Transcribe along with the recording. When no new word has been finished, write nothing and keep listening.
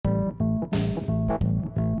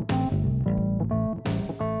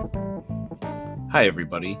Hi,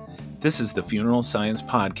 everybody. This is the Funeral Science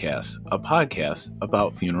Podcast, a podcast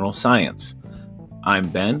about funeral science. I'm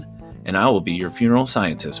Ben, and I will be your funeral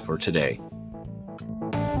scientist for today.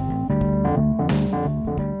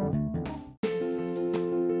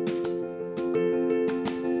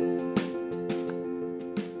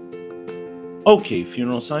 Okay,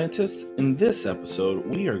 funeral scientists, in this episode,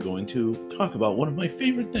 we are going to talk about one of my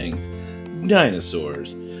favorite things,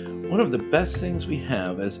 dinosaurs. One of the best things we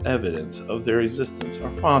have as evidence of their existence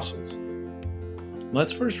are fossils.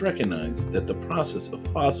 Let's first recognize that the process of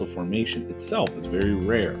fossil formation itself is very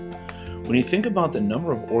rare. When you think about the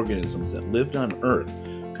number of organisms that lived on Earth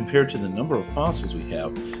compared to the number of fossils we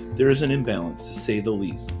have, there is an imbalance to say the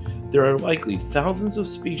least. There are likely thousands of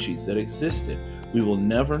species that existed we will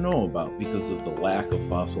never know about because of the lack of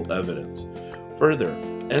fossil evidence. Further,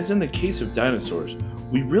 as in the case of dinosaurs,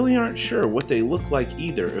 we really aren't sure what they look like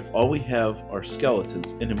either if all we have are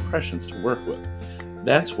skeletons and impressions to work with.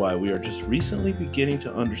 That's why we are just recently beginning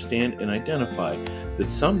to understand and identify that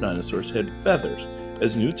some dinosaurs had feathers,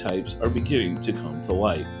 as new types are beginning to come to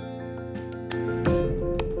light.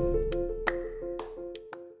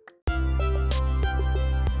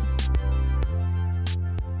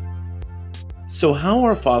 So how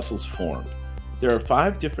are fossils formed? There are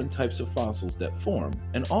 5 different types of fossils that form,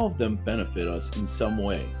 and all of them benefit us in some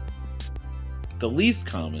way. The least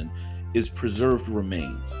common is preserved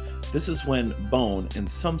remains. This is when bone and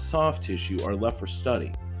some soft tissue are left for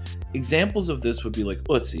study. Examples of this would be like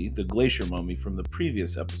Ötzi, the glacier mummy from the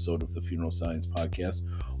previous episode of the Funeral Science Podcast,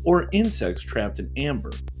 or insects trapped in amber,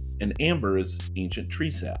 and amber is ancient tree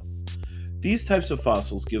sap. These types of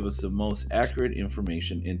fossils give us the most accurate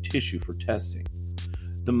information and tissue for testing.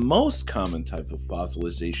 The most common type of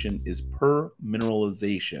fossilization is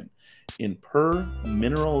permineralization. In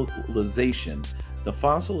permineralization, the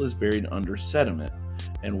fossil is buried under sediment,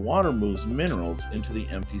 and water moves minerals into the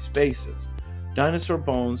empty spaces. Dinosaur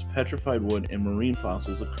bones, petrified wood, and marine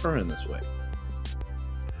fossils occur in this way.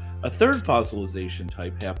 A third fossilization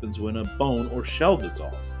type happens when a bone or shell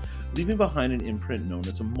dissolves, leaving behind an imprint known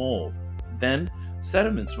as a mold. Then,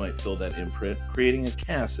 sediments might fill that imprint, creating a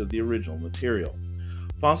cast of the original material.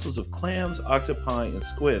 Fossils of clams, octopi, and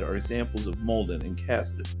squid are examples of molded and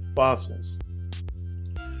casted fossils.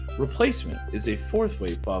 Replacement is a fourth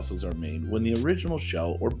way fossils are made when the original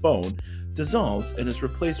shell or bone dissolves and is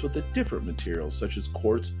replaced with a different material such as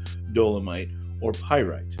quartz, dolomite, or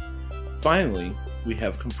pyrite. Finally, we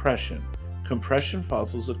have compression. Compression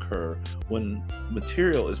fossils occur when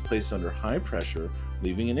material is placed under high pressure,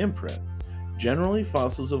 leaving an imprint. Generally,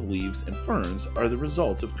 fossils of leaves and ferns are the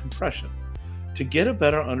result of compression. To get a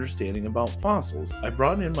better understanding about fossils, I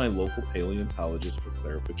brought in my local paleontologist for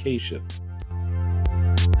clarification.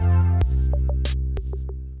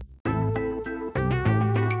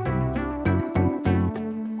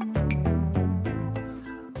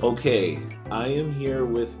 Okay, I am here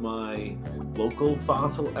with my local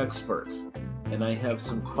fossil expert, and I have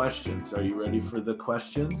some questions. Are you ready for the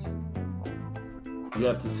questions? You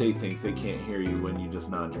have to say things. They can't hear you when you just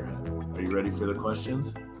nod your head. Are you ready for the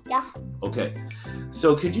questions? Yeah. Okay.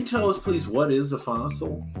 So could you tell us, please, what is a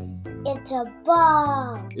fossil? It's a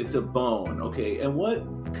bone. It's a bone. Okay. And what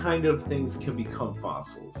kind of things can become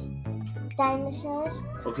fossils? Dinosaurs.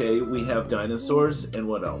 Okay. We have dinosaurs. And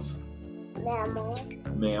what else? Mammals.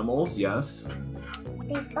 Mammals. Yes.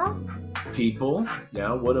 People. People.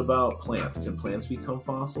 Yeah. What about plants? Can plants become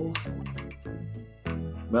fossils?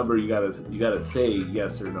 Remember, you gotta say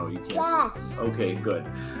yes or no. You can't. Yes. Okay, good.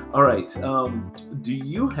 All right. Do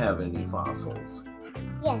you have any fossils?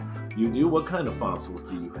 Yes. You do? What kind of fossils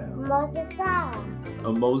do you have? Mosasaurus.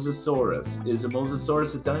 A mosasaurus. Is a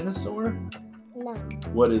mosasaurus a dinosaur? No.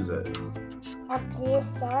 What is it? A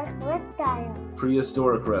prehistoric reptile.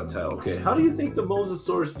 Prehistoric reptile. Okay. How do you think the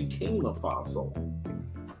mosasaurus became a fossil?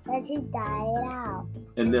 But he died out.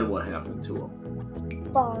 And then what happened to him?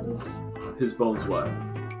 Bones. His bones what?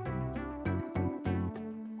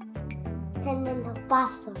 Turned into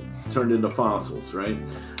fossils. Turned into fossils, right?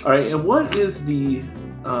 All right. And what is the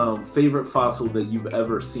favorite fossil that you've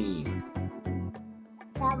ever seen?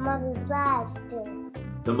 That Mosasaurus tooth.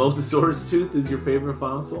 The mosasaurus tooth is your favorite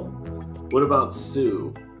fossil? What about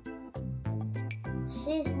Sue?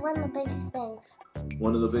 She's one of the biggest things.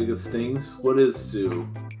 One of the biggest things? What is Sue?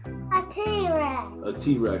 A T-Rex. A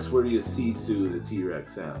T-Rex. Where do you see Sue the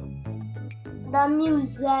T-Rex at? The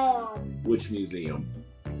museum. Which museum?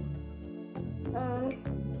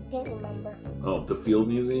 Can't remember. Oh, the Field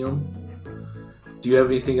Museum? Do you have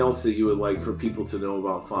anything else that you would like for people to know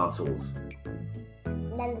about fossils?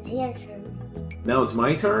 Then it's your turn. Now it's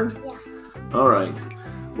my turn? Yeah. All right.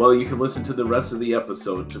 Well, you can listen to the rest of the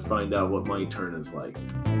episode to find out what my turn is like.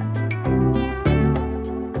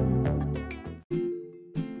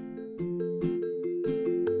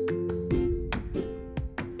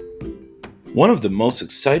 One of the most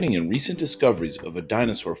exciting and recent discoveries of a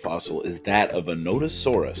dinosaur fossil is that of a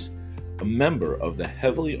Nodosaurus, a member of the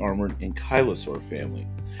heavily armored Ankylosaur family.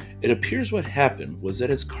 It appears what happened was that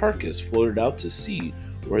its carcass floated out to sea,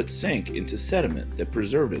 where it sank into sediment that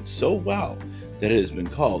preserved it so well that it has been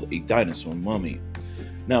called a dinosaur mummy.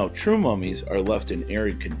 Now, true mummies are left in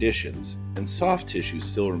arid conditions, and soft tissue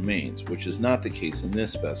still remains, which is not the case in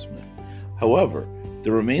this specimen. However,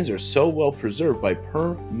 the remains are so well preserved by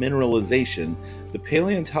permineralization, the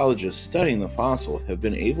paleontologists studying the fossil have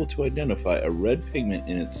been able to identify a red pigment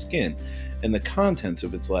in its skin and the contents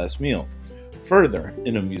of its last meal. Further,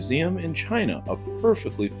 in a museum in China, a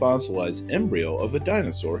perfectly fossilized embryo of a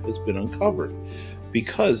dinosaur has been uncovered.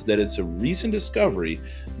 Because that it's a recent discovery,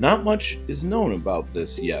 not much is known about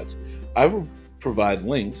this yet. I will provide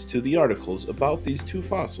links to the articles about these two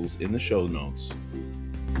fossils in the show notes.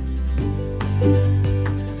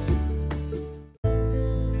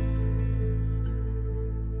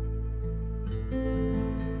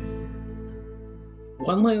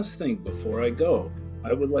 One last thing before I go,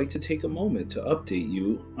 I would like to take a moment to update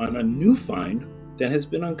you on a new find that has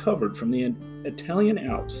been uncovered from the Italian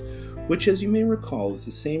Alps, which, as you may recall, is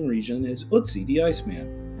the same region as Ötzi the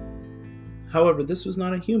Iceman. However, this was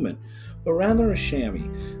not a human, but rather a chamois,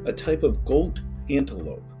 a type of goat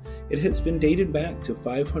antelope. It has been dated back to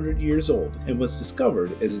 500 years old and was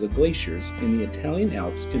discovered as the glaciers in the Italian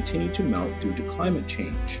Alps continue to melt due to climate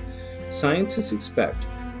change. Scientists expect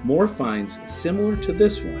more finds similar to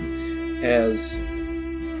this one as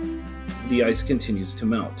the ice continues to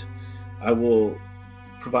melt. I will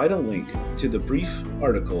provide a link to the brief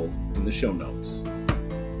article in the show notes.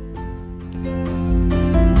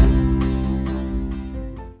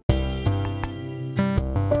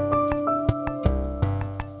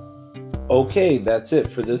 Okay, that's it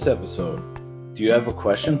for this episode. Do you have a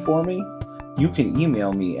question for me? You can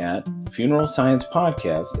email me at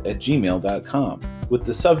funeralsciencepodcast@gmail.com with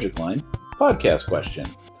the subject line, podcast question.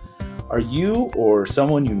 Are you or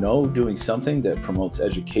someone you know doing something that promotes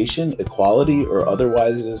education, equality, or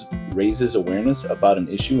otherwise raises awareness about an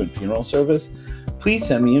issue in funeral service? Please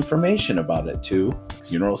send me information about it to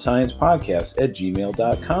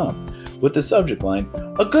funeralsciencepodcast@gmail.com with the subject line,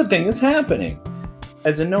 a good thing is happening.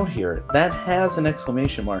 As a note here, that has an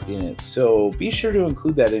exclamation mark in it, so be sure to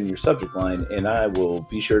include that in your subject line and I will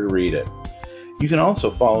be sure to read it. You can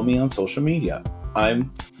also follow me on social media.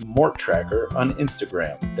 I'm MortTracker on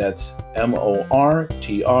Instagram. That's MorTraqr.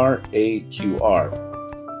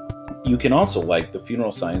 You can also like the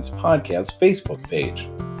Funeral Science Podcast Facebook page.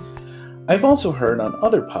 I've also heard on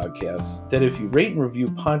other podcasts that if you rate and review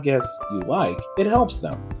podcasts you like, it helps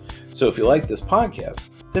them. So if you like this podcast,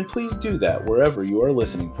 then please do that wherever you are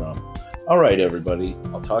listening from. All right, everybody.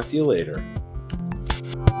 I'll talk to you later.